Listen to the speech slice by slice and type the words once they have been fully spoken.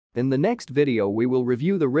In the next video we will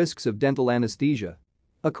review the risks of dental anesthesia.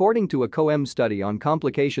 According to a COEM study on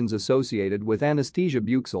complications associated with anesthesia,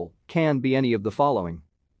 buccal can be any of the following.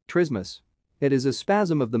 TRISMUS. It is a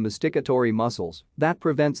spasm of the masticatory muscles that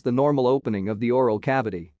prevents the normal opening of the oral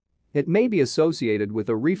cavity. It may be associated with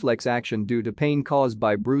a reflex action due to pain caused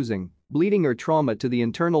by bruising, bleeding or trauma to the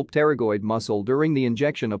internal pterygoid muscle during the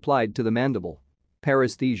injection applied to the mandible.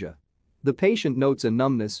 PARESTHESIA. The patient notes a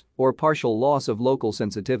numbness or partial loss of local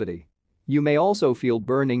sensitivity. You may also feel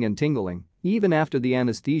burning and tingling even after the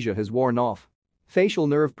anesthesia has worn off. Facial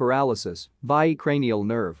nerve paralysis via cranial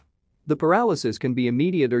nerve. The paralysis can be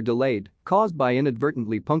immediate or delayed, caused by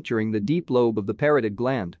inadvertently puncturing the deep lobe of the parotid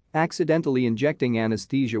gland, accidentally injecting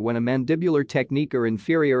anesthesia when a mandibular technique or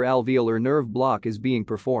inferior alveolar nerve block is being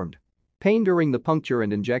performed. Pain during the puncture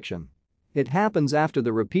and injection. It happens after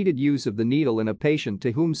the repeated use of the needle in a patient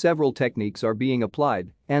to whom several techniques are being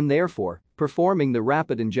applied, and therefore, performing the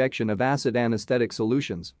rapid injection of acid anesthetic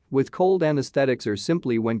solutions with cold anesthetics, or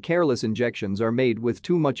simply when careless injections are made with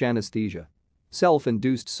too much anesthesia.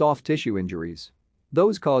 Self-induced soft tissue injuries.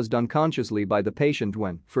 Those caused unconsciously by the patient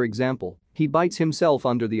when, for example, he bites himself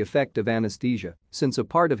under the effect of anesthesia, since a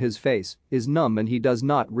part of his face is numb and he does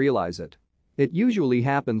not realize it. It usually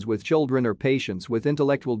happens with children or patients with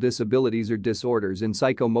intellectual disabilities or disorders in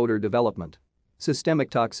psychomotor development.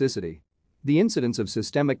 Systemic toxicity. The incidence of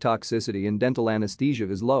systemic toxicity in dental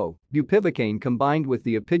anesthesia is low. Bupivacaine combined with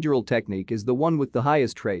the epidural technique is the one with the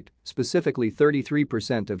highest rate, specifically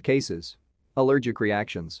 33% of cases. Allergic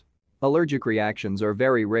reactions. Allergic reactions are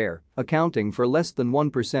very rare, accounting for less than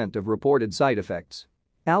 1% of reported side effects.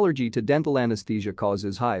 Allergy to dental anesthesia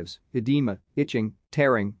causes hives, edema, itching,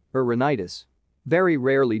 tearing, or rhinitis. Very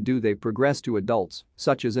rarely do they progress to adults,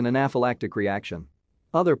 such as an anaphylactic reaction.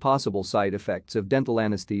 Other possible side effects of dental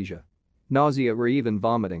anesthesia: nausea or even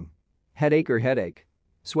vomiting, headache or headache,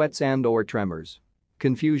 sweats and/or tremors,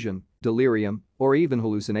 confusion, delirium, or even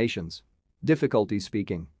hallucinations, difficulty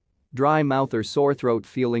speaking, dry mouth or sore throat,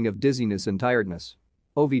 feeling of dizziness and tiredness.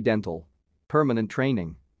 Ovidental. Permanent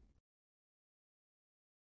training.